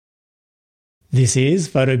This is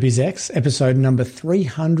PhotoBizX, episode number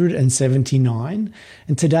 379,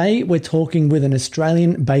 and today we're talking with an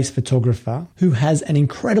Australian-based photographer who has an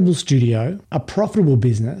incredible studio, a profitable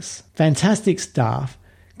business, fantastic staff,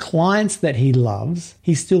 clients that he loves.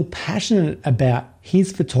 He's still passionate about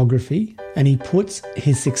his photography, and he puts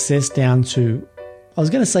his success down to, I was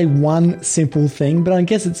going to say one simple thing, but I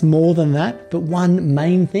guess it's more than that, but one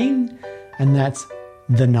main thing, and that's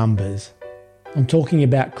the numbers. I'm talking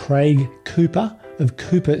about Craig Cooper of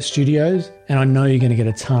Cooper Studios, and I know you're going to get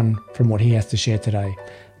a ton from what he has to share today.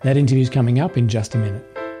 That interview is coming up in just a minute.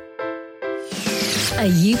 Are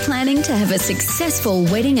you planning to have a successful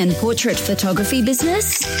wedding and portrait photography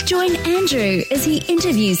business? Join Andrew as he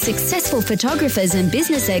interviews successful photographers and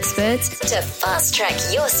business experts to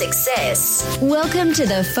fast-track your success. Welcome to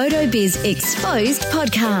the PhotoBiz Exposed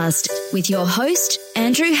podcast with your host,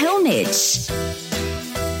 Andrew Hellmich.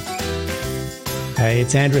 Hey,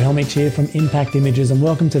 it's Andrew Hellmich here from Impact Images, and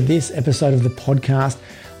welcome to this episode of the podcast.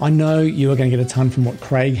 I know you are going to get a ton from what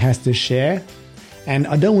Craig has to share, and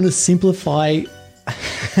I don't want to simplify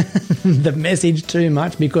the message too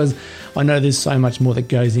much because I know there's so much more that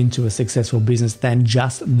goes into a successful business than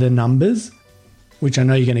just the numbers, which I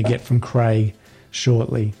know you're going to get from Craig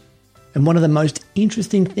shortly. And one of the most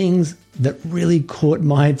interesting things that really caught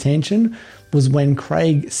my attention was when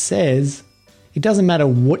Craig says, it doesn't matter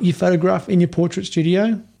what you photograph in your portrait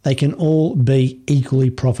studio, they can all be equally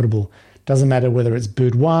profitable. Doesn't matter whether it's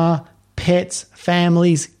boudoir, pets,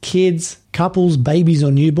 families, kids, couples, babies or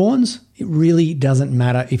newborns. It really doesn't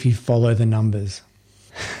matter if you follow the numbers.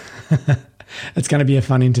 It's going to be a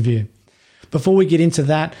fun interview. Before we get into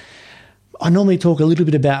that, I normally talk a little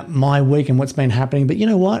bit about my week and what's been happening, but you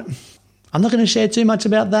know what? I'm not going to share too much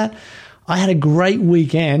about that. I had a great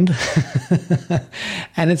weekend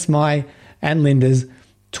and it's my and Linda's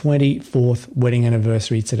 24th wedding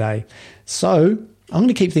anniversary today. So I'm going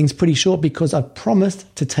to keep things pretty short because I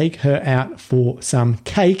promised to take her out for some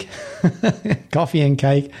cake, coffee and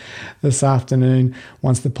cake this afternoon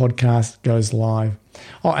once the podcast goes live.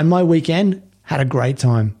 Oh, and my weekend had a great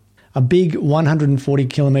time. A big 140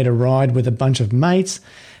 kilometer ride with a bunch of mates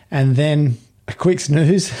and then a quick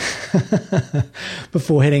snooze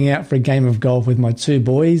before heading out for a game of golf with my two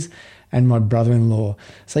boys and my brother-in-law.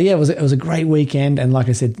 So yeah, it was a great weekend. And like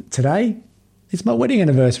I said, today, it's my wedding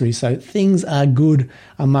anniversary. So things are good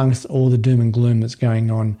amongst all the doom and gloom that's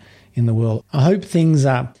going on in the world. I hope things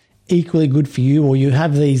are equally good for you, or you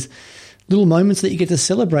have these little moments that you get to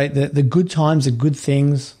celebrate, the good times, the good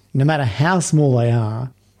things, no matter how small they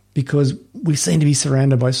are, because we seem to be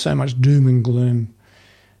surrounded by so much doom and gloom.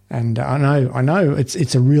 And I know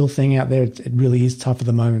it's a real thing out there. It really is tough at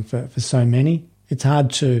the moment for so many. It's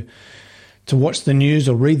hard to watch the news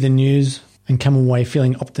or read the news and come away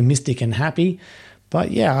feeling optimistic and happy.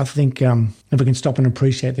 But yeah, I think if we can stop and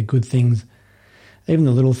appreciate the good things, even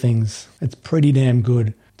the little things, it's pretty damn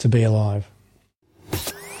good to be alive.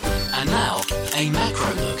 And now, a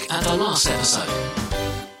macro look at our last episode.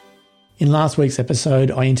 In last week's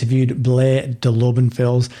episode, I interviewed Blair de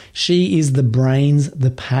Lorbenfels. She is the brains,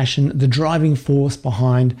 the passion, the driving force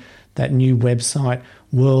behind that new website,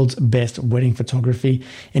 World's Best Wedding Photography.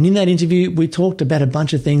 And in that interview, we talked about a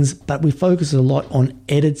bunch of things, but we focused a lot on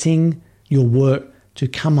editing your work to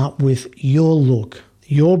come up with your look,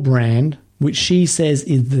 your brand, which she says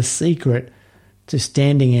is the secret to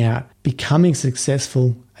standing out, becoming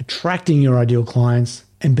successful, attracting your ideal clients,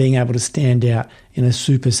 and being able to stand out in a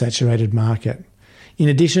super saturated market. In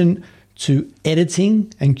addition to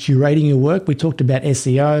editing and curating your work, we talked about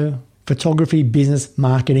SEO, photography, business,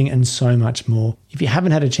 marketing, and so much more. If you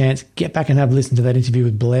haven't had a chance, get back and have a listen to that interview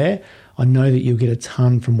with Blair. I know that you'll get a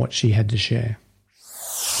ton from what she had to share.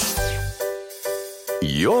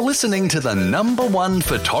 You're listening to the #1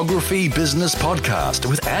 photography business podcast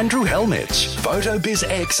with Andrew Hellmich,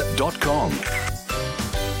 photobizx.com.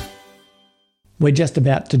 We're just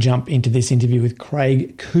about to jump into this interview with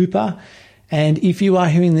Craig Cooper. And if you are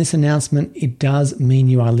hearing this announcement, it does mean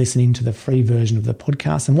you are listening to the free version of the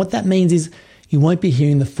podcast. And what that means is you won't be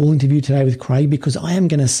hearing the full interview today with Craig because I am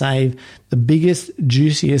going to save the biggest,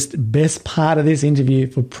 juiciest, best part of this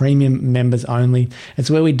interview for premium members only. It's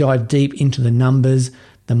where we dive deep into the numbers,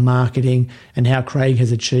 the marketing, and how Craig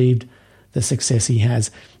has achieved the success he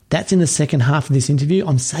has. That's in the second half of this interview.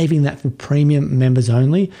 I'm saving that for premium members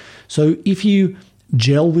only. So if you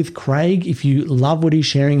gel with Craig, if you love what he's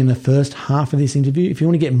sharing in the first half of this interview, if you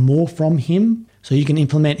want to get more from him so you can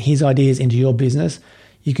implement his ideas into your business,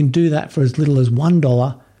 you can do that for as little as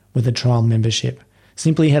 $1 with a trial membership.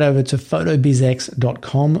 Simply head over to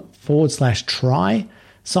photobizx.com/try,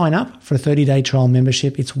 sign up for a 30-day trial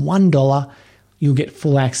membership. It's $1. You'll get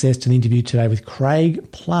full access to the interview today with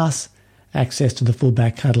Craig, plus access to the full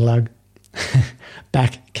back catalogue,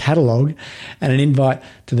 and an invite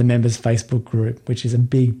to the members' Facebook group, which is a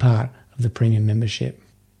big part of the premium membership.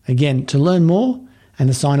 Again, to learn more and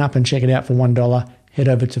to sign up and check it out for $1, head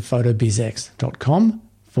over to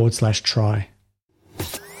photobizx.com/try.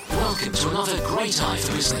 Welcome to another Great Eye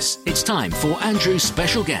for Business. It's time for Andrew's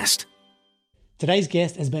special guest. Today's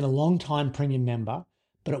guest has been a long-time premium member,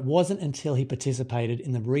 but it wasn't until he participated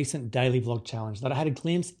in the recent Daily Vlog Challenge that I had a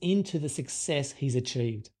glimpse into the success he's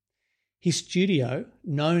achieved. His studio,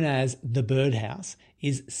 known as The Birdhouse,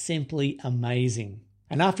 is simply amazing.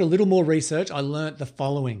 And after a little more research, I learnt the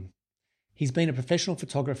following. He's been a professional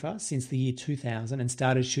photographer since the year 2000 and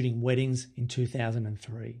started shooting weddings in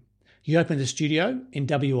 2003. He opened a studio in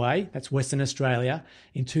WA, that's Western Australia,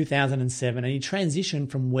 in 2007, and he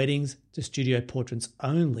transitioned from weddings to studio portraits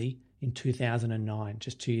only in 2009,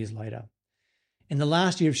 just 2 years later. In the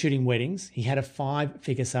last year of shooting weddings, he had a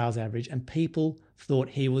 5-figure sales average, and people thought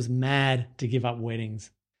he was mad to give up weddings.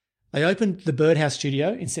 They opened the Birdhouse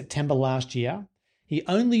studio in September last year. He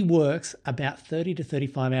only works about 30 to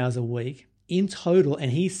 35 hours a week in total,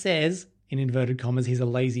 and he says, in inverted commas, he's a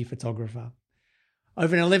lazy photographer.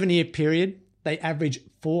 Over an 11-year period, they average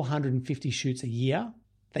 450 shoots a year.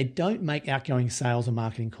 They don't make outgoing sales or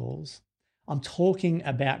marketing calls. I'm talking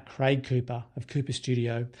about Craig Cooper of Cooper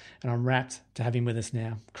Studio, and I'm rapt to have him with us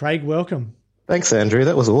now. Craig, welcome. Thanks, Andrew.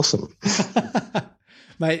 That was awesome.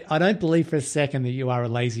 Mate, I don't believe for a second that you are a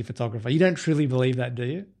lazy photographer. You don't truly believe that, do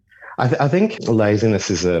you? I think laziness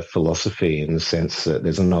is a philosophy in the sense that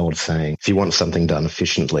there's an old saying, if you want something done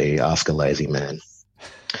efficiently, ask a lazy man.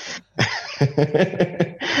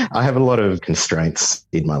 I have a lot of constraints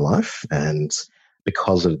in my life, and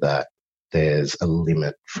because of that, there's a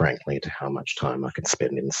limit, frankly, to how much time I can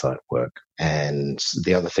spend inside work. And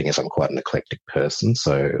the other thing is I'm quite an eclectic person.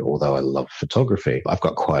 So although I love photography, I've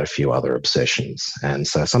got quite a few other obsessions. And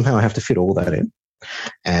so somehow I have to fit all that in.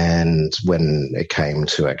 And when it came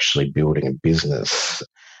to actually building a business,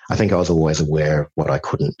 I think I was always aware of what I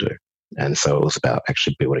couldn't do. And so it was about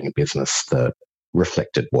actually building a business that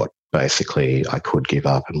reflected what basically I could give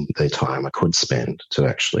up and the time I could spend to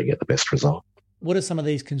actually get the best result. What are some of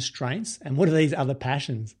these constraints and what are these other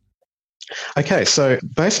passions? Okay, so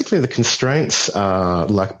basically the constraints are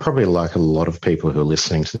probably like a lot of people who are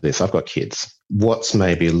listening to this. I've got kids. What's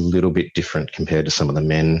maybe a little bit different compared to some of the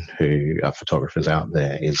men who are photographers out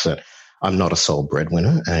there is that I'm not a sole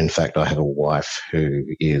breadwinner. And in fact, I have a wife who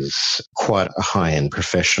is quite a high-end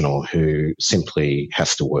professional who simply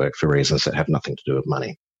has to work for reasons that have nothing to do with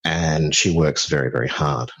money. And she works very, very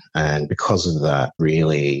hard. And because of that,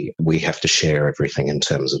 really, we have to share everything in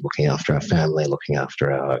terms of looking after our family, looking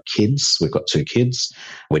after our kids. We've got 2 kids.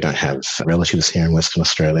 We don't have relatives here in Western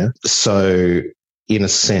Australia. So in a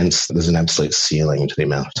sense, there's an absolute ceiling to the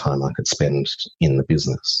amount of time I could spend in the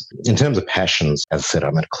business. In terms of passions, as I said,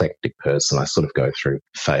 I'm an eclectic person. I sort of go through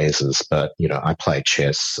phases, but, I play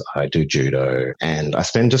chess, I do judo, and I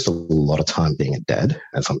spend just a lot of time being a dad,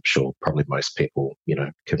 as I'm sure probably most people,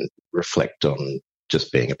 can reflect on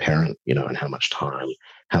just being a parent, and how much time,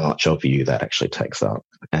 how much of you that actually takes up.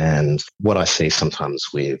 And what I see sometimes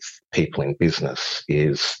with people in business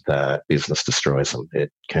is that business destroys them. It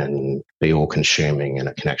can be all consuming and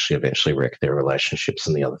it can actually eventually wreck their relationships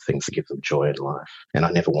and the other things that give them joy in life. And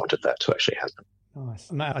I never wanted that to actually happen.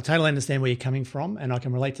 Nice. I totally understand where you're coming from, and I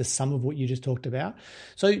can relate to some of what you just talked about.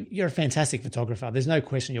 So you're a fantastic photographer. There's no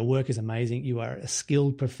question your work is amazing. You are a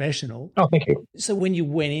skilled professional. Oh, thank you. So when you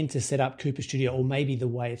went in to set up Cooper Studio, or maybe the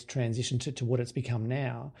way it's transitioned to what it's become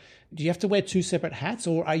now, do you have to wear 2 separate hats,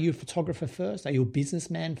 or are you a photographer first? Are you a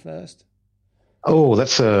businessman first? Oh,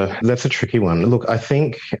 that's a tricky one. Look, I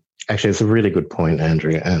think actually it's a really good point,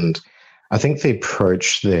 Andrew, and I think the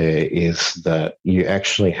approach there is that you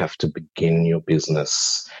actually have to begin your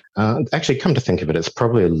business. Actually, come to think of it, it's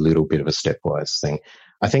probably a little bit of a stepwise thing.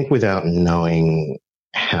 I think without knowing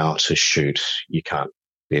how to shoot, you can't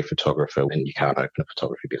be a photographer, and you can't open a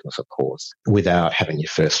photography business, of course. Without having your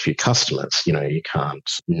first few customers, you can't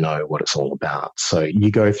know what it's all about. So you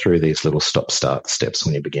go through these little stop-start steps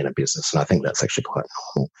when you begin a business, and I think that's actually quite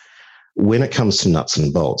normal. When it comes to nuts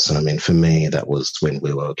and bolts, and I mean, for me, that was when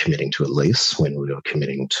we were committing to a lease, when we were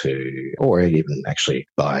committing to, or even actually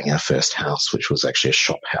buying our first house, which was actually a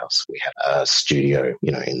shop house. We had a studio,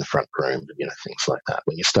 in the front room, things like that.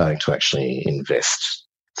 When you're starting to actually invest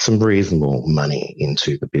some reasonable money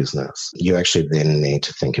into the business, you actually then need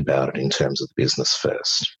to think about it in terms of the business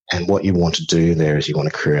first. And what you want to do there is you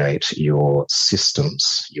want to create your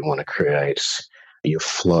systems, you want to create your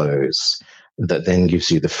flows, that then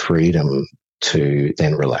gives you the freedom to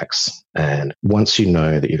then relax. And once you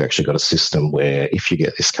know that you've actually got a system where if you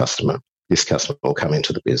get this customer will come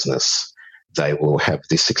into the business, they will have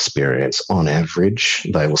this experience. On average,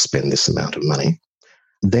 they will spend this amount of money.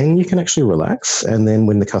 Then you can actually relax. And then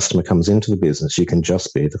when the customer comes into the business, you can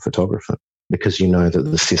just be the photographer, because you know that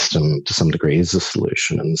the system to some degree is a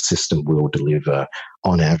solution, and the system will deliver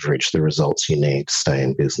on average the results you need to stay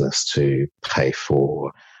in business, to pay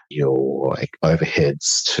for your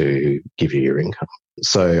overheads, to give you your income.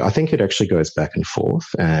 So I think it actually goes back and forth.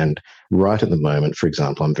 And right at the moment, for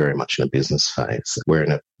example, I'm very much in a business phase. We're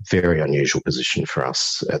in a very unusual position for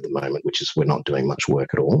us at the moment, which is we're not doing much work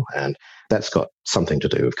at all. And that's got something to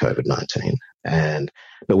do with COVID-19.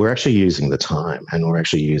 But we're actually using the time, and we're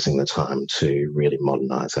actually using the time to really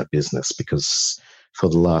modernize our business, because for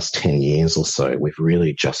the last 10 years or so, we've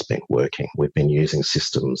really just been working. We've been using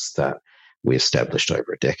systems that we established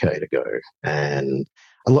over a decade ago. And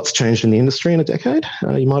a lot's changed in the industry in a decade,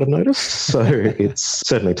 you might have noticed. So it's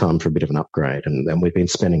certainly time for a bit of an upgrade. And we've been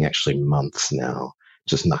spending actually months now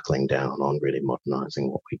just knuckling down on really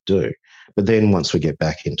modernising what we do. But then once we get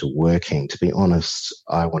back into working, to be honest,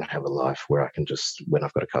 I want to have a life where I can just, when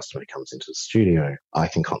I've got a customer who comes into the studio, I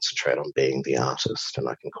can concentrate on being the artist, and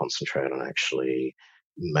I can concentrate on actually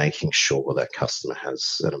making sure that customer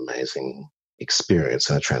has an amazing experience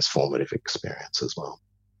and a transformative experience as well.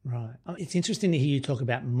 Right. It's interesting to hear you talk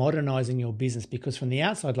about modernising your business, because from the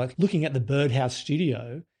outside, like looking at the Birdhouse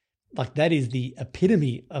Studio, like that is the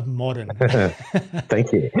epitome of modern.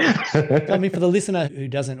 Thank you. I mean, for the listener who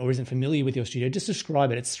doesn't or isn't familiar with your studio, just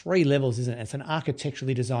describe it. It's 3 levels, isn't it? It's an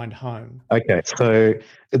architecturally designed home. Okay, so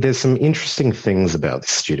there's some interesting things about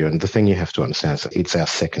this studio, and the thing you have to understand is it's our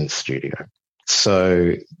second studio.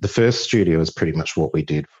 So the first studio is pretty much what we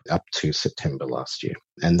did up to September last year,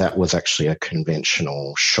 and that was actually a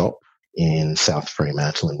conventional shop in South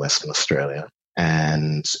Fremantle in Western Australia.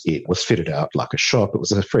 And it was fitted out like a shop. It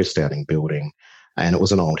was a freestanding building, and it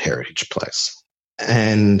was an old heritage place.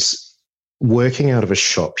 And working out of a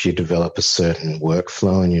shop, you develop a certain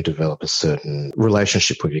workflow and you develop a certain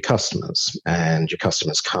relationship with your customers. And your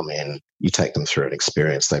customers come in, you take them through an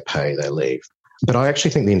experience, they pay, they leave. But I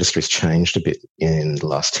actually think the industry's changed a bit in the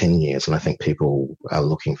last 10 years, and I think people are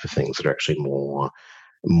looking for things that are actually more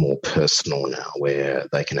personal now, where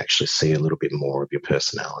they can actually see a little bit more of your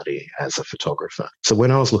personality as a photographer. So when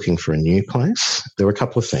I was looking for a new place, there were a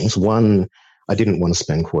couple of things. One, I didn't want to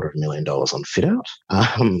spend $250,000 on fit out.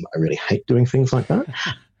 I really hate doing things like that.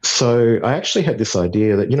 So I actually had this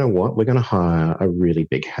idea that, you know what, we're going to hire a really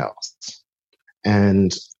big house.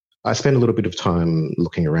 And I spent a little bit of time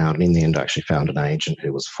looking around, and in the end I actually found an agent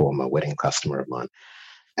who was a former wedding customer of mine.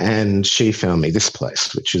 And she found me this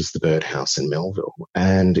place, which is the Birdhouse in Melville.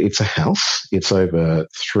 And it's a house. It's over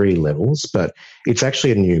 3 levels, but it's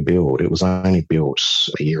actually a new build. It was only built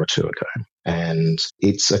a year or 2 ago. And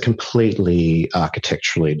it's a completely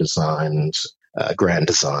architecturally designed, grand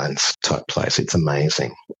designs type place. It's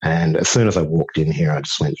amazing. And as soon as I walked in here, I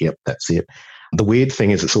just went, yep, that's it. The weird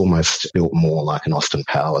thing is it's almost built more like an Austin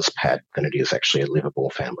Powers pad than it is actually a livable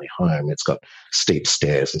family home. It's got steep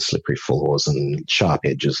stairs and slippery floors and sharp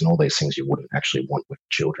edges and all these things you wouldn't actually want with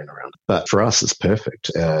children around. But for us, it's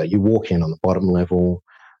perfect. You walk in on the bottom level,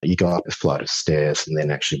 you go up a flight of stairs, and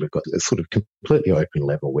then actually we've got a sort of completely open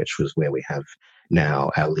level, which was where we have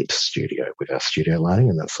now our lit studio with our studio lighting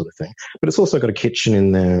and that sort of thing. But it's also got a kitchen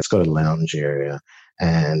in there. It's got a lounge area.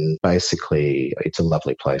 And basically, it's a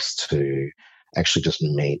lovely place to actually just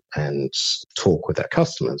meet and talk with our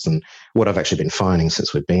customers. And what I've actually been finding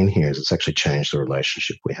since we've been here is it's actually changed the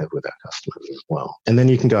relationship we have with our customers as well. And then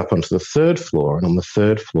you can go up onto the 3rd floor, and on the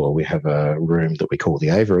 3rd floor we have a room that we call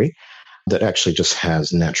the Aviary that actually just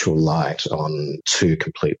has natural light on 2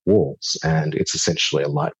 complete walls, and it's essentially a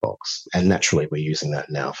light box. And naturally we're using that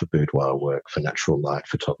now for boudoir work, for natural light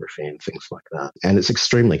photography and things like that. And it's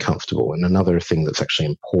extremely comfortable. And another thing that's actually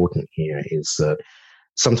important here is that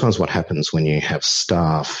sometimes what happens when you have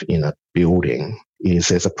staff in a building is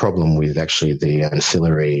there's a problem with actually the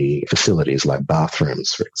ancillary facilities like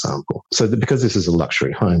bathrooms, for example. So because this is a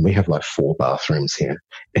luxury home, we have like 4 bathrooms here.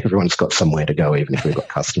 Everyone's got somewhere to go, even if we've got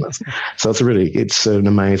customers. So it's an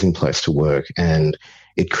amazing place to work, and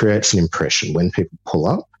it creates an impression. When people pull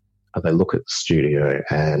up, they look at the studio,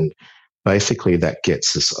 and basically that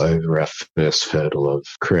gets us over our first hurdle of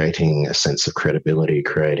creating a sense of credibility,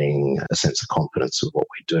 creating a sense of confidence with what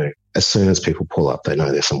we do. As soon as people pull up, they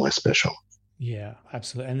know they're somewhere special. Yeah,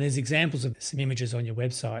 absolutely. And there's examples of some images on your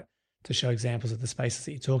website to show examples of the spaces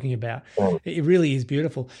that you're talking about. It really is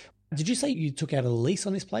beautiful. Did you say you took out a lease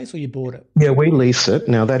on this place, or you bought it? Yeah, we lease it.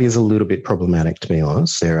 Now, that is a little bit problematic, to be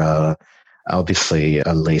honest. There are Obviously,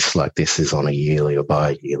 a lease like this is on a yearly or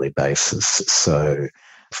bi-yearly basis. So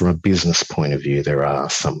from a business point of view, there are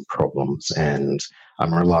some problems, and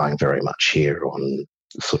I'm relying very much here on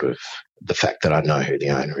sort of the fact that I know who the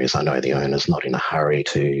owner is. I know the owner's not in a hurry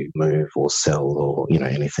to move or sell or,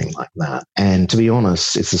 anything like that. And to be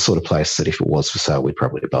honest, it's the sort of place that if it was for sale, we'd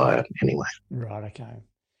probably buy it anyway. Right, okay.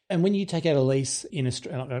 And when you take out a lease in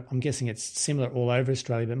Australia, I'm guessing it's similar all over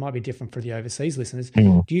Australia, but it might be different for the overseas listeners.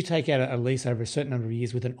 Do you take out a lease over a certain number of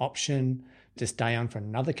years with an option to stay on for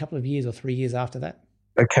another couple of years or 3 years after that?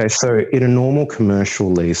 Okay, so in a normal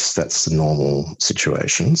commercial lease, that's the normal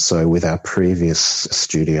situation. So with our previous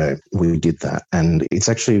studio, we did that. And it's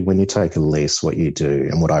actually when you take a lease, what you do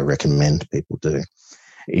and what I recommend people do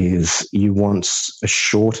is you want a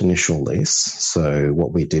short initial lease. So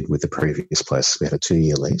what we did with the previous place, we had a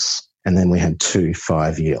 2-year lease, and then we had 2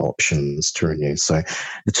 5-year options to renew. So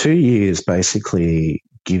the 2 years basically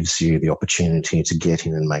gives you the opportunity to get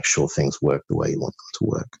in and make sure things work the way you want them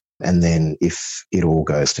to work. And then if it all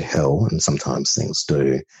goes to hell, and sometimes things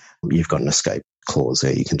do, you've got an escape clause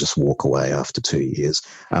there. You can just walk away after 2 years.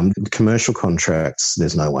 Commercial contracts,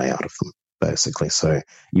 there's no way out of them, basically. So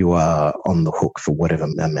you are on the hook for whatever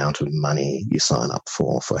amount of money you sign up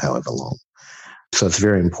for however long. So it's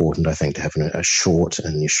very important, I think, to have a short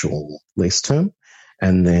initial lease term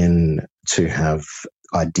and then to have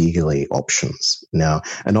ideally options. Now,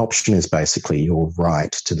 an option is basically your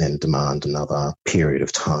right to then demand another period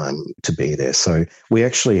of time to be there. So we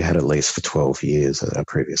actually had a lease for 12 years at our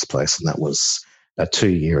previous place, and that was a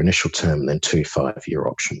 2-year initial term and then 2 5-year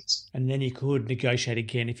options. And then you could negotiate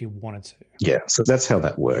again if you wanted to. Yeah, so that's how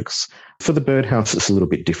that works. For the birdhouse, it's a little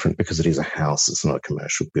bit different because it is a house, it's not a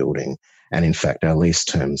commercial building. And in fact, our lease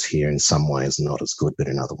terms here in some ways are not as good, but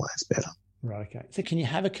in other ways better. Right, okay. So can you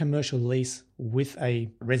have a commercial lease with a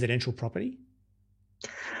residential property?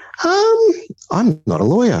 I'm not a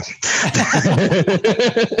lawyer.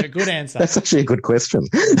 A good answer. That's actually a good question.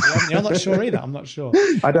 Yeah, I'm not sure either. I'm not sure.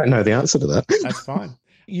 I don't know the answer to that. That's fine.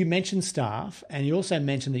 You mentioned staff, and you also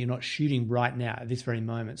mentioned that you're not shooting right now at this very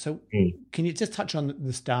moment. So can you just touch on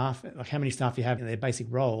the staff, like how many staff you have in their basic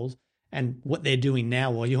roles and what they're doing now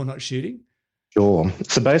while you're not shooting? Sure.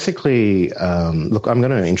 So basically, look, I'm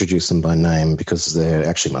going to introduce them by name because they're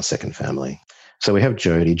actually my second family. So we have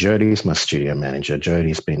Jody. Jody's my studio manager.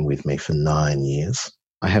 Jody's been with me for 9 years.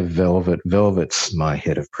 I have Velvet. Velvet's my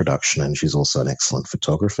head of production, and she's also an excellent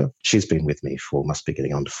photographer. She's been with me for, must be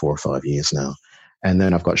getting on to 4 or 5 years now. And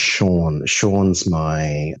then I've got Sean. Sean's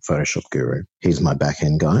my Photoshop guru. He's my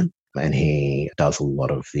back-end guy, and he does a lot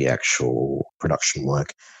of the actual production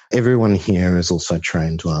work. Everyone here is also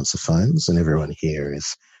trained to answer phones, and everyone here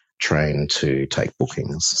is trained to take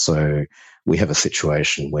bookings. So we have a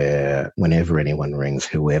situation where whenever anyone rings,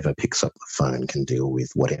 whoever picks up the phone can deal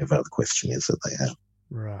with whatever the question is that they have.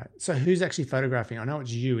 Right. So who's actually photographing? I know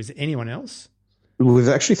it's you. Is it anyone else? There's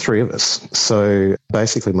actually 3 of us. So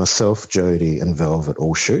basically myself, Jody and Velvet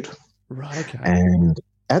all shoot. Right, okay. And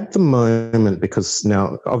at the moment, because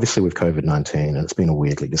now obviously with COVID-19 and it's been a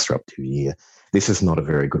weirdly disruptive year, this is not a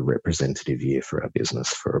very good representative year for our business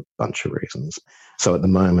for a bunch of reasons. So at the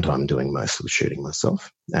moment, I'm doing most of the shooting myself.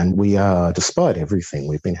 And we are, despite everything,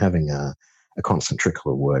 we've been having a constant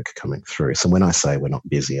trickle of work coming through. So when I say we're not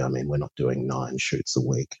busy, I mean we're not doing 9 shoots a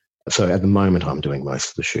week. So at the moment, I'm doing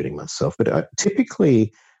most of the shooting myself. But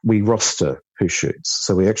typically, we roster who shoots.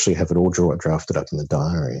 So we actually have it all drafted up in the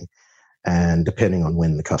diary. And depending on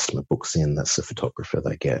when the customer books in, that's the photographer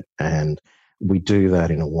they get. And we do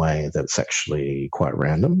that in a way that's actually quite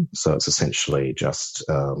random. So it's essentially just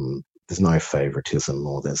there's no favoritism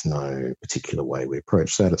or there's no particular way we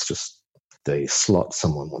approach that. It's just the slot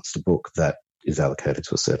someone wants to book that is allocated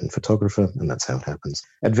to a certain photographer, and that's how it happens.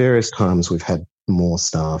 At various times, we've had more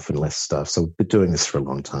staff and less staff. So we've been doing this for a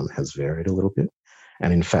long time. It has varied a little bit.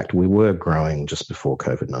 And in fact, we were growing just before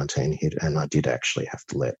COVID-19 hit, and I did actually have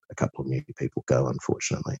to let a couple of new people go,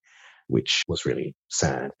 unfortunately, which was really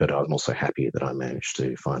sad. But I'm also happy that I managed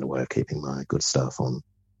to find a way of keeping my good staff on.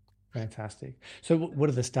 Fantastic. So what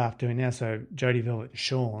are the staff doing now? So Jody, Velvet,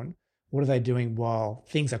 Sean, what are they doing while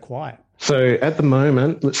things are quiet? So at the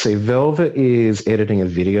moment, let's see, Velvet is editing a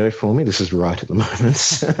video for me. This is right at the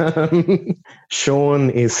moment. Sean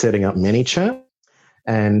is setting up ManyChat.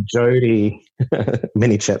 And Jody,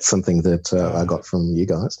 ManyChat's something that I got from you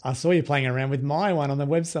guys. I saw you playing around with my one on the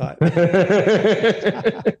website.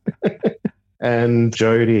 And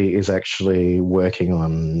Jody is actually working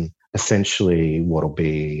on essentially what will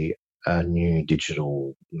be a new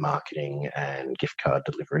digital marketing and gift card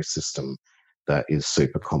delivery system that is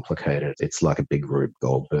super complicated. It's like a big Rube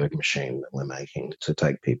Goldberg machine that we're making to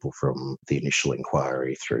take people from the initial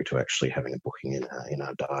inquiry through to actually having a booking in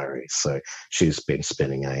our diary. So she's been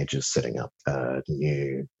spending ages setting up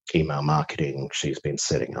new email marketing. She's been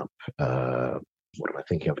setting up, what am I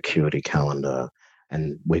thinking of, Acuity calendar.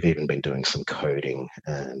 And we've even been doing some coding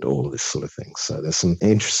and all of this sort of thing. So there's some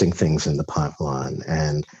interesting things in the pipeline.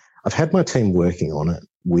 And I've had my team working on it,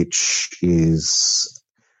 which is,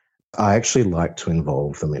 I actually like to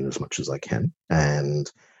involve them in as much as I can. And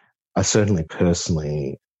I certainly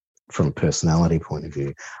personally, from a personality point of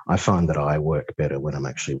view, I find that I work better when I'm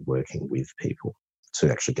actually working with people to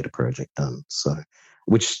actually get a project done. So,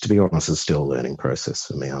 which, to be honest, is still a learning process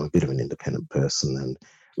for me. I'm a bit of an independent person, and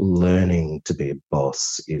learning to be a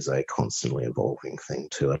boss is a constantly evolving thing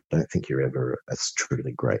too. I don't think you're ever a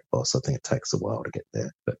truly great boss. I think it takes a while to get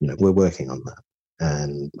there, but we're working on that.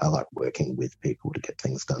 And I like working with people to get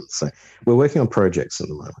things done. So we're working on projects at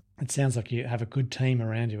the moment. It sounds like you have a good team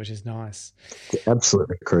around you, which is nice.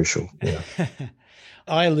 Absolutely crucial. Yeah.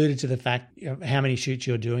 I alluded to the fact of how many shoots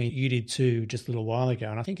you're doing. You did too just a little while ago.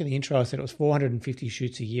 And I think in the intro I said it was 450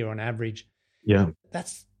 shoots a year on average. Yeah.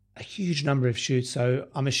 That's a huge number of shoots. So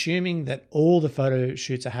I'm assuming that all the photo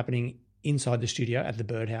shoots are happening inside the studio at the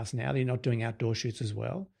Birdhouse now. You're not doing outdoor shoots as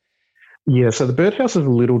well. Yeah, so the Birdhouse is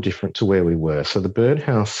a little different to where we were. So the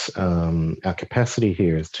Birdhouse, our capacity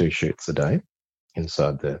here is 2 shoots a day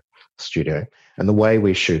inside the studio. And the way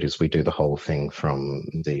we shoot is we do the whole thing from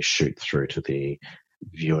the shoot through to the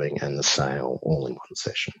viewing and the sale all in one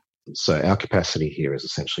session. So our capacity here is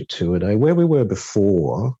essentially 2 a day. Where we were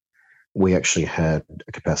before, we actually had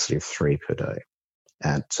a capacity of 3 per day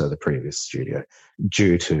at the previous studio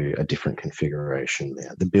due to a different configuration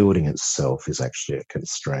there. The building itself is actually a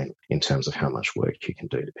constraint in terms of how much work you can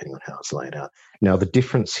do depending on how it's laid out. Now, the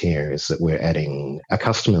difference here is that our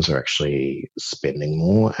customers are actually spending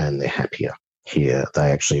more and they're happier here.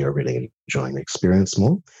 They actually are really enjoying the experience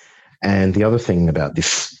more. And the other thing about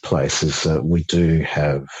this place is that we do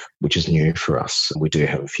have, which is new for us, we do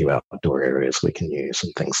have a few outdoor areas we can use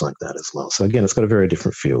and things like that as well. So again, it's got a very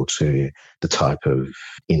different feel to the type of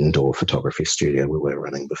indoor photography studio we were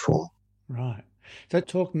running before. Right. So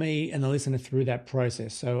talk me and the listener through that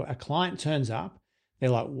process. So a client turns up, they're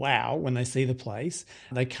like, wow, when they see the place.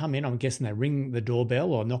 They come in, I'm guessing they ring the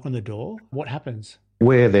doorbell or knock on the door. What happens?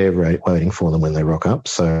 We're there waiting for them when they rock up.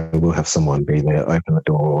 So we'll have someone be there, open the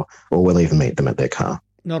door, or we'll even meet them at their car.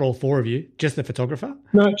 Not all 4 of you, just the photographer?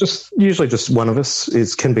 No, usually just one of us.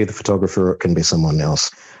 It can be the photographer or it can be someone else.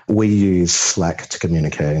 We use Slack to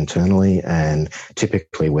communicate internally, and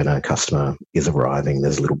typically when a customer is arriving,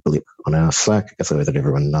 there's a little blip on our Slack so that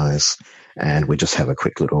everyone knows, and we just have a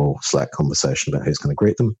quick little Slack conversation about who's going to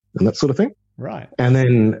greet them and that sort of thing. Right. And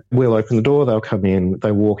then we'll open the door, they'll come in,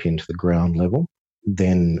 they walk into the ground level.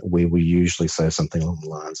 Then we will usually say something along the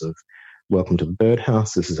lines of, welcome to the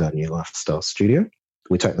Birdhouse. This is our new lifestyle studio.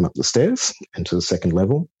 We take them up the stairs and to the second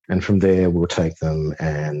level. And from there, we'll take them.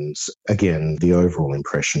 And again, the overall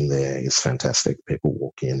impression there is fantastic. People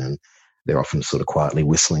walk in and they're often sort of quietly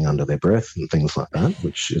whistling under their breath and things like that,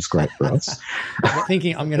 which is great for us.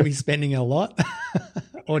 Thinking I'm going to be spending a lot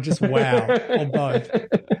or just wow, or both.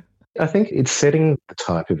 I think it's setting the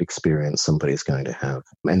type of experience somebody's going to have.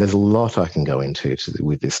 And there's a lot I can go into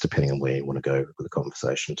with this depending on where you want to go with the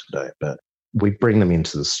conversation today. But we bring them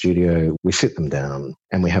into the studio, we sit them down,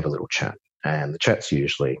 and we have a little chat. And the chat's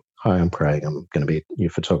usually, hi, I'm Craig, I'm going to be your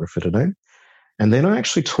photographer today. And then I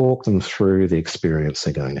actually talk them through the experience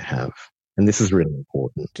they're going to have. And this is really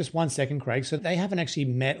important. Just 1 second, Craig. So they haven't actually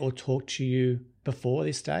met or talked to you before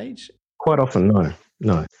this stage? Quite often,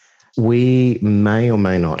 no. We may or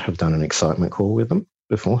may not have done an excitement call with them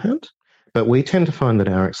beforehand, but we tend to find that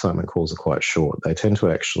our excitement calls are quite short. They tend to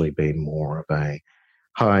actually be more of a,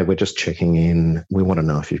 hi, we're just checking in. We want to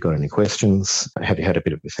know if you've got any questions. Have you had a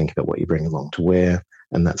bit of a think about what you bring along to wear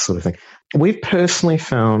and that sort of thing? We've personally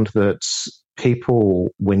found that people,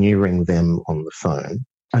 when you ring them on the phone,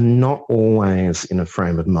 are not always in a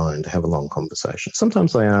frame of mind to have a long conversation.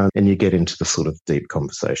 Sometimes they are, and you get into the sort of deep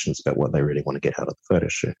conversations about what they really want to get out of the photo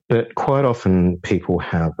shoot. But quite often people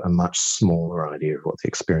have a much smaller idea of what the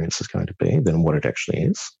experience is going to be than what it actually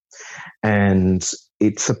is. And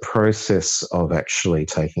it's a process of actually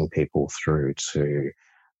taking people through to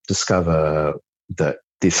discover that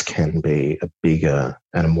this can be a bigger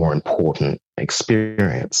and a more important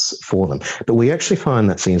experience for them. But we actually find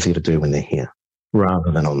that's easier to do when they're here,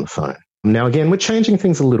 rather than on the phone. Now, again, we're changing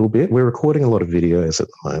things a little bit. We're recording a lot of videos at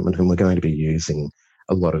the moment, and we're going to be using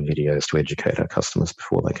a lot of videos to educate our customers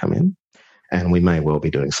before they come in. And we may well be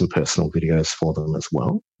doing some personal videos for them as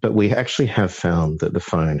well. But we actually have found that the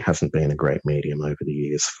phone hasn't been a great medium over the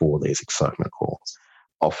years for these excitement calls.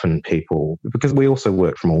 Often people, because we also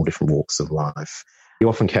work from all different walks of life, you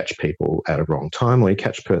often catch people at a wrong time, or you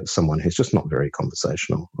catch someone who's just not very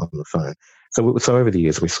conversational on the phone. So over the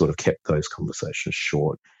years, we sort of kept those conversations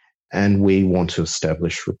short. And we want to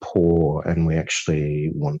establish rapport, and we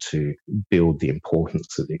actually want to build the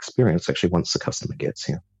importance of the experience actually once the customer gets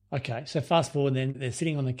here. Okay, so fast forward then, they're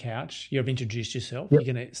sitting on the couch. You've introduced yourself. Yep.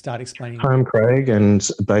 You're going to start explaining. Hi, I'm Craig, and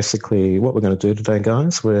basically what we're going to do today,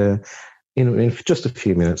 guys, in just a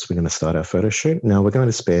few minutes, we're going to start our photo shoot. Now, we're going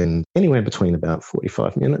to spend anywhere between about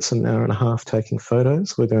 45 minutes and an hour and a half taking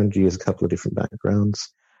photos. We're going to use a couple of different backgrounds.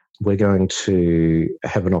 We're going to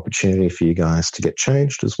have an opportunity for you guys to get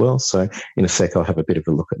changed as well. So in a sec, I'll have a bit of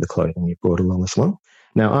a look at the clothing you brought along as well.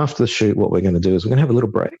 Now, after the shoot, what we're going to do is we're going to have a little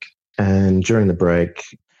break. And during the break,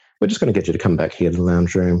 we're just going to get you to come back here to the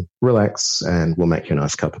lounge room, relax, and we'll make you a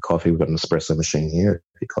nice cup of coffee. We've got an espresso machine here,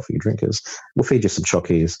 if you're coffee drinkers. We'll feed you some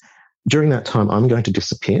chockies. During that time, I'm going to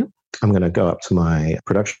disappear. I'm going to go up to my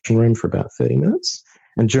production room for about 30 minutes.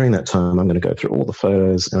 And during that time, I'm going to go through all the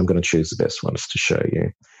photos and I'm going to choose the best ones to show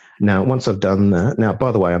you. Now, once I've done that, now,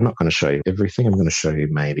 by the way, I'm not going to show you everything. I'm going to show you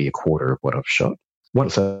maybe a quarter of what I've shot.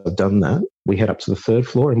 Once I've done that, we head up to the third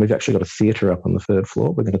floor, and we've actually got a theatre up on the third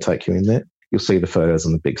floor. We're going to take you in there. You'll see the photos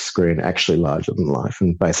on the big screen, actually larger than life.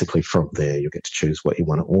 And basically from there, you'll get to choose what you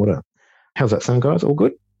want to order. How's that sound, guys? All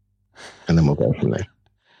good? And then we'll go from there.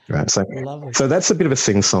 Right. So that's a bit of a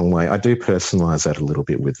sing-song way. I do personalise that a little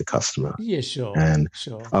bit with the customer. Yeah, sure. And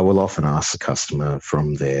sure. I will often ask the customer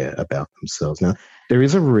from there about themselves. Now, there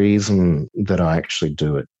is a reason that I actually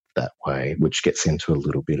do it that way, which gets into a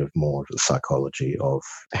little bit of more of the psychology of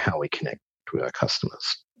how we connect with our customers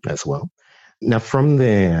as well. Now, from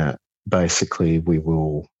there, basically, we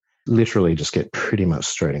will literally just get pretty much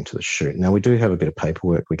straight into the shoot. Now, we do have a bit of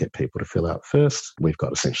paperwork we get people to fill out first. We've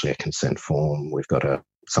got essentially a consent form. We've got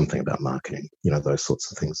something about marketing, those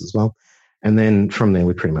sorts of things as well. And then from there,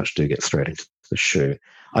 we pretty much do get straight into the shoot.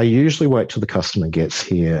 I usually wait till the customer gets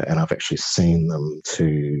here and I've actually seen them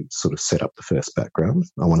to sort of set up the first background.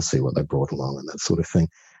 I want to see what they brought along and that sort of thing.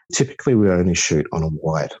 Typically, we only shoot on a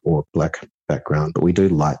white or black background, but we do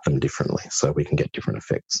light them differently so we can get different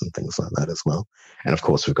effects and things like that as well. And of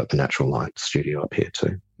course, we've got the natural light studio up here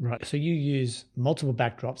too. Right. So you use multiple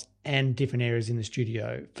backdrops and different areas in the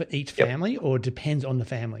studio for each family, or it depends on the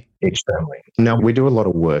family? Each family. Now, we do a lot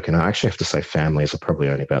of work, and I actually have to say families are probably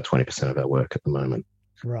only about 20% of our work at the moment.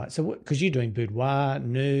 Right. So because you're doing boudoir,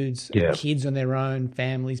 nudes, kids on their own,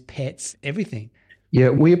 families, pets, everything. Yeah,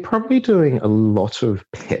 we're probably doing a lot of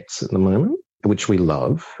pets at the moment, which we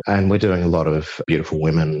love. And we're doing a lot of beautiful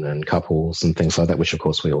women and couples and things like that, which of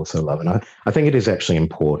course we also love. And I think it is actually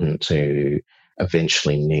important to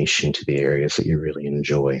eventually niche into the areas that you really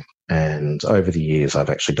enjoy. And over the years, I've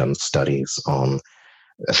actually done studies on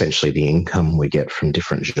essentially the income we get from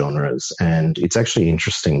different genres. And it's actually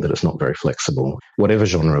interesting that it's not very flexible. Whatever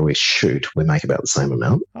genre we shoot, we make about the same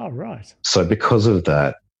amount. Oh, right. So because of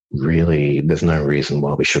that, really, there's no reason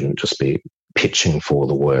why we shouldn't just be pitching for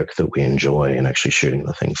the work that we enjoy and actually shooting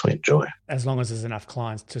the things we enjoy. As long as there's enough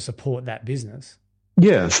clients to support that business.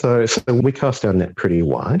 Yeah, so we cast our net pretty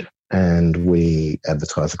wide and we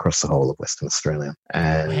advertise across the whole of Western Australia.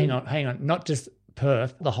 And hang on, not just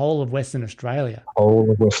Perth, the whole of Western Australia.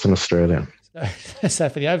 Whole of Western Australia. So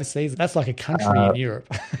for the overseas, that's like a country in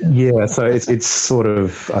Europe. Yeah, so it's sort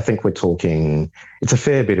of, I think we're talking, it's a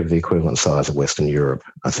fair bit of the equivalent size of Western Europe,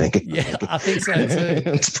 I think. Yeah, I think so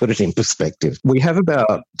too. To put it in perspective. We have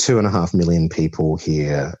about 2.5 million people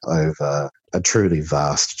here over a truly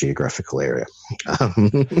vast geographical area.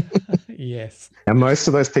 Yes. And most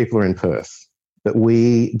of those people are in Perth, but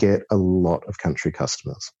we get a lot of country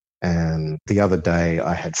customers. And the other day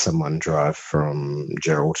I had someone drive from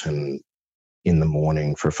Geraldton in the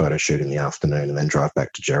morning for a photo shoot in the afternoon and then drive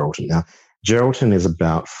back to Geraldton. Now, Geraldton is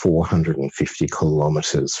about 450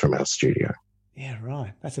 kilometres from our studio. Yeah,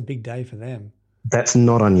 right. That's a big day for them. That's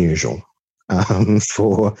not unusual.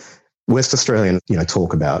 For West Australians,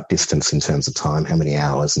 talk about distance in terms of time, how many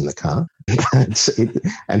hours in the car.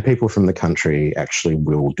 And people from the country actually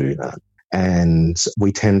will do that. And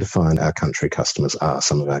we tend to find our country customers are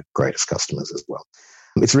some of our greatest customers as well.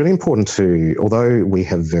 It's really important to, although we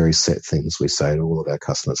have very set things we say to all of our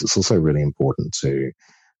customers, it's also really important to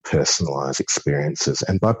personalise experiences.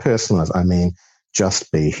 And by personalise, I mean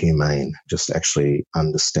just be humane, just actually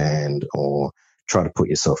understand or try to put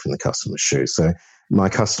yourself in the customer's shoes. So my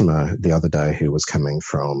customer the other day who was coming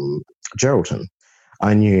from Geraldton,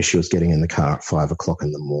 I knew she was getting in the car at 5 o'clock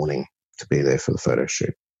in the morning to be there for the photo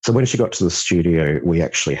shoot. So when she got to the studio, we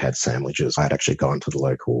actually had sandwiches. I had actually gone to the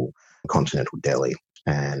local Continental Deli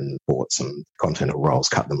and bought some Continental rolls,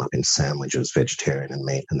 cut them up in sandwiches, vegetarian and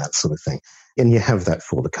meat and that sort of thing. And you have that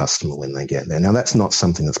for the customer when they get there. Now, that's not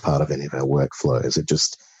something that's part of any of our workflows. It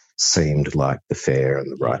just seemed like the fair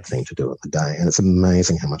and the right thing to do on the day. And it's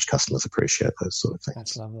amazing how much customers appreciate those sort of things.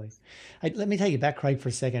 That's lovely. Hey, let me take you back, Craig, for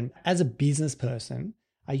a second. As a business person,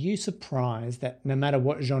 are you surprised that no matter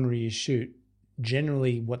what genre you shoot,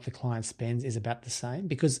 generally what the client spends is about the same?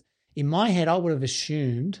 Because in my head, I would have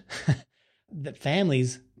assumed that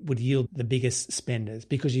families would yield the biggest spenders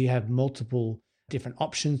because you have multiple different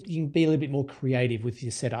options. You can be a little bit more creative with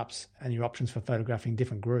your setups and your options for photographing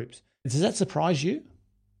different groups. Does that surprise you?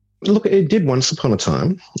 Look, it did once upon a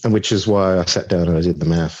time, which is why I sat down and I did the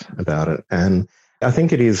math about it. And I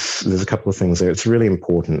think there's a couple of things there. It's really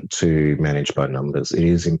important to manage by numbers. It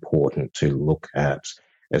is important to look at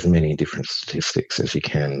as many different statistics as you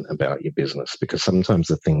can about your business, because sometimes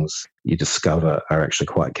the things you discover are actually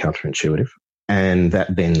quite counterintuitive. And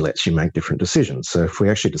that then lets you make different decisions. So if we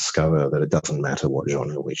actually discover that it doesn't matter what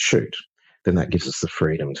genre we shoot, then that gives us the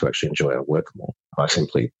freedom to actually enjoy our work more by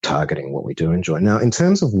simply targeting what we do enjoy. Now, in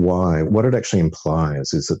terms of why, what it actually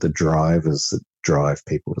implies is that the drivers that drive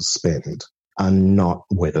people to spend are not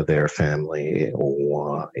whether they're a family,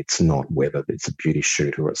 or it's not whether it's a beauty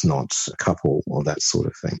shoot, or it's not a couple, or that sort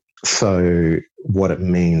of thing. So what it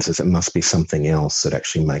means is it must be something else that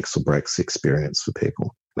actually makes or breaks the experience for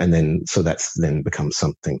people. And then, so that's then becomes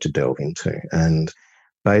something to delve into. And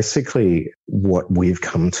basically what we've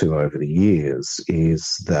come to over the years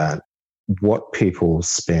is that what people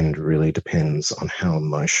spend really depends on how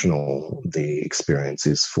emotional the experience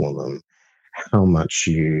is for them, how much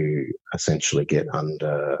you essentially get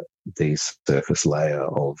under the surface layer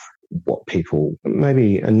of what people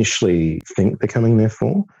maybe initially think they're coming there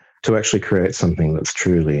for, to actually create something that's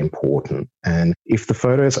truly important. And if the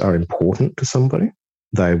photos are important to somebody,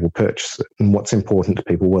 they will purchase it. And what's important to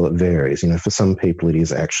people? Well, it varies. You know, for some people, it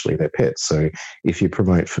is actually their pets. So if you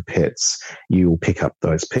promote for pets, you will pick up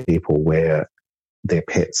those people where their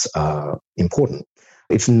pets are important.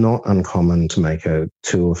 It's not uncommon to make a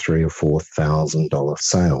 $2,000 or $3,000 or $4,000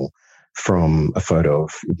 sale from a photo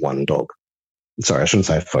of one dog. Sorry, I shouldn't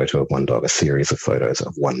say a photo of one dog, a series of photos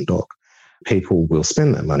of one dog. People will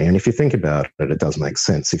spend that money. And if you think about it, it does make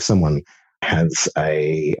sense. If someone has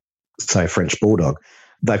a, say, a French Bulldog,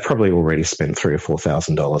 they've probably already spent $3,000 or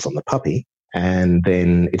 $4,000 on the puppy. And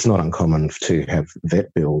then it's not uncommon to have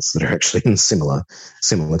vet bills that are actually in similar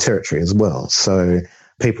territory as well. So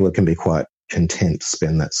people can be quite content to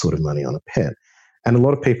spend that sort of money on a pet. And a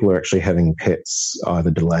lot of people are actually having pets,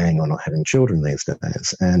 either delaying or not having children these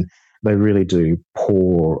days. And they really do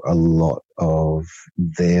pour a lot of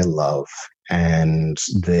their love and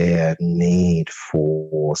their need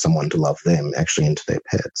for someone to love them actually into their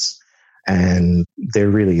pets. And there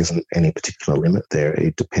really isn't any particular limit there.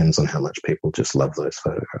 It depends on how much people just love those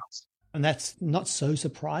photographs. And that's not so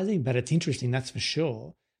surprising, but it's interesting, that's for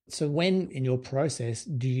sure. So when in your process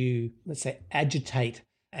do you, let's say, agitate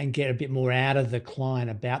and get a bit more out of the client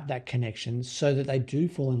about that connection so that they do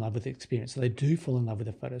fall in love with the experience, so they do fall in love with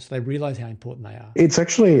the photos, so they realize how important they are? It's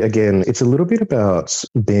actually, again, it's a little bit about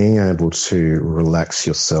being able to relax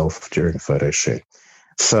yourself during a photo shoot.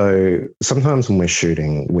 So sometimes when we're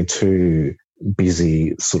shooting, we're too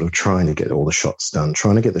busy sort of trying to get all the shots done,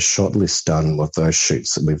 trying to get the shot list done with those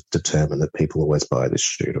shoots that we've determined that people always buy this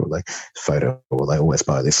shoot or they always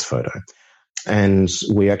buy this photo. And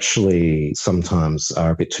we actually sometimes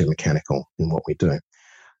are a bit too mechanical in what we do.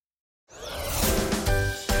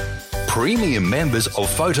 Premium members of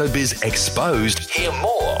PhotoBiz Exposed hear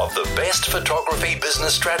more of the best photography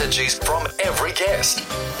business strategies from every guest.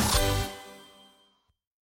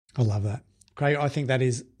 I love that. Craig, I think that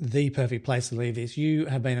is the perfect place to leave this. You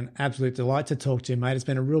have been an absolute delight to talk to, mate. It's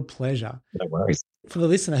been a real pleasure. No worries. For the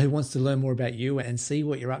listener who wants to learn more about you and see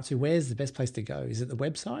what you're up to, where's the best place to go? Is it the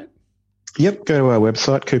website? Yep, go to our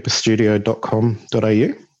website,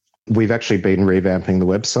 cooperstudio.com.au. We've actually been revamping the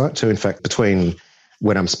website too. In fact, between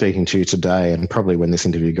when I'm speaking to you today and probably when this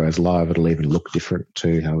interview goes live, it'll even look different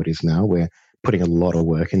to how it is now. We're putting a lot of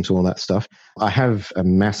work into all that stuff. I have a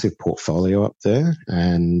massive portfolio up there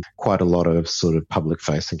and quite a lot of sort of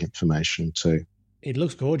public-facing information too. It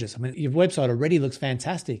looks gorgeous. I mean, your website already looks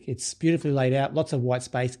fantastic. It's beautifully laid out, lots of white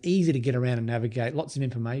space, easy to get around and navigate, lots of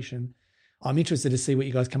information. I'm interested to see what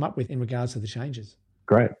you guys come up with in regards to the changes.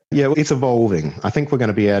 Great. Yeah, well, it's evolving. I think we're going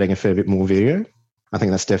to be adding a fair bit more video. I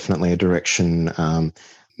think that's definitely a direction.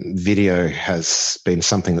 Video has been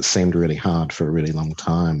something that seemed really hard for a really long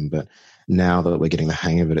time, but now that we're getting the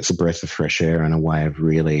hang of it, it's a breath of fresh air and a way of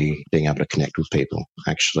really being able to connect with people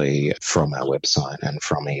actually from our website and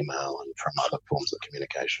from email and from other forms of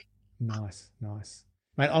communication. Nice.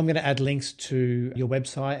 Mate, I'm going to add links to your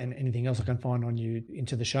website and anything else I can find on you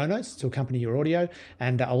into the show notes to accompany your audio.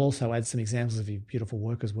 And I'll also add some examples of your beautiful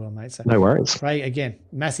work as well, mate. So, no worries. Craig, again,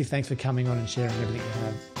 massive thanks for coming on and sharing everything you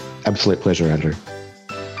have. Absolute pleasure, Andrew.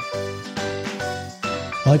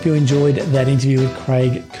 I hope you enjoyed that interview with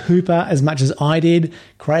Craig Cooper as much as I did.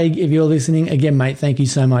 Craig, if you're listening, again, mate, thank you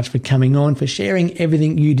so much for coming on, for sharing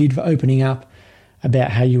everything you did, for opening up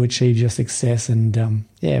about how you achieved your success and,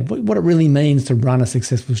 what it really means to run a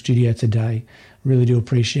successful studio today. Really do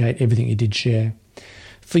appreciate everything you did share.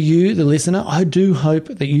 For you, the listener, I do hope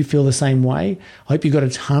that you feel the same way. I hope you got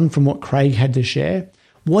a ton from what Craig had to share.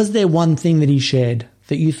 Was there one thing that he shared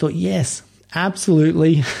that you thought, yes,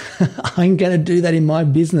 absolutely, I'm going to do that in my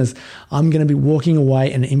business. I'm going to be walking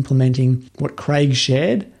away and implementing what Craig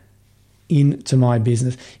shared into my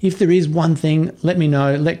business. If there is one thing, let me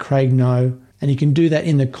know, let Craig know. And you can do that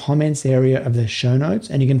in the comments area of the show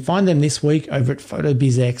notes. And you can find them this week over at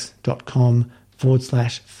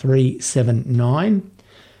photobizx.com/379.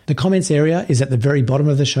 The comments area is at the very bottom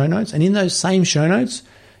of the show notes. And in those same show notes,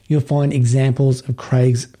 you'll find examples of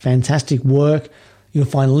Craig's fantastic work. You'll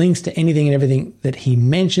find links to anything and everything that he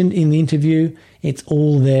mentioned in the interview. It's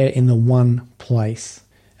all there in the one place.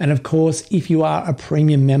 And of course, if you are a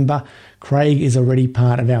premium member, Craig is already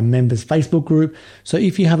part of our members Facebook group. So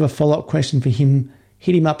if you have a follow-up question for him,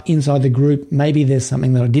 hit him up inside the group. Maybe there's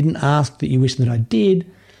something that I didn't ask that you wish that I did.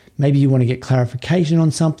 Maybe you want to get clarification on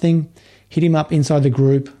something. Hit him up inside the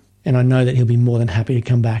group, and I know that he'll be more than happy to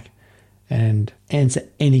come back and answer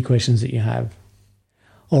any questions that you have.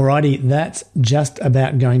 Alrighty, that's just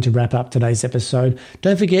about going to wrap up today's episode.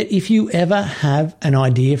 Don't forget, if you ever have an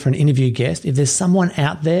idea for an interview guest, if there's someone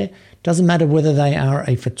out there, doesn't matter whether they are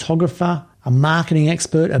a photographer, a marketing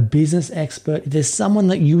expert, a business expert, if there's someone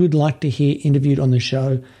that you would like to hear interviewed on the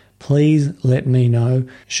show, please let me know.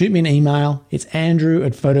 Shoot me an email. It's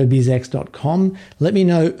andrew@photobizx.com. Let me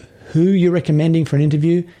know who you're recommending for an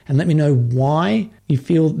interview and let me know why you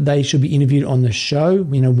feel they should be interviewed on the show,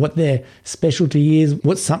 what their specialty is,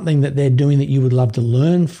 what's something that they're doing that you would love to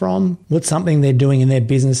learn from, what's something they're doing in their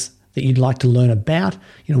business that you'd like to learn about,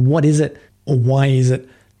 what is it or why is it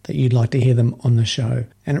that you'd like to hear them on the show.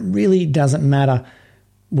 And it really doesn't matter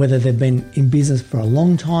whether they've been in business for a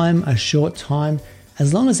long time, a short time,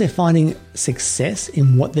 as long as they're finding success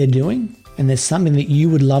in what they're doing and there's something that you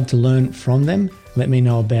would love to learn from them, let me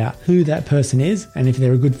know about who that person is, and if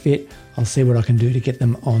they're a good fit, I'll see what I can do to get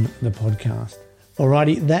them on the podcast.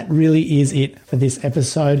 Alrighty, that really is it for this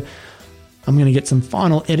episode. I'm going to get some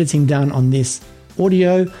final editing done on this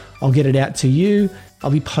audio. I'll get it out to you.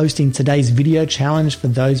 I'll be posting today's video challenge for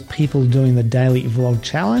those people doing the daily vlog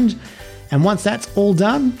challenge. And once that's all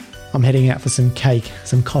done, I'm heading out for some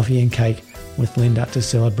coffee and cake with Linda to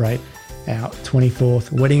celebrate our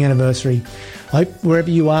 24th wedding anniversary. I hope wherever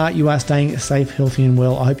you are staying safe, healthy and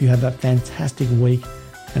well. I hope you have a fantastic week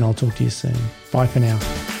and I'll talk to you soon. Bye for now.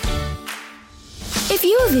 If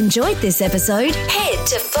you have enjoyed this episode, head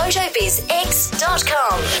to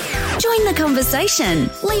photobizx.com. Join the conversation,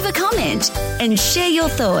 leave a comment and share your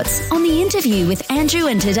thoughts on the interview with Andrew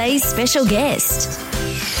and today's special guest.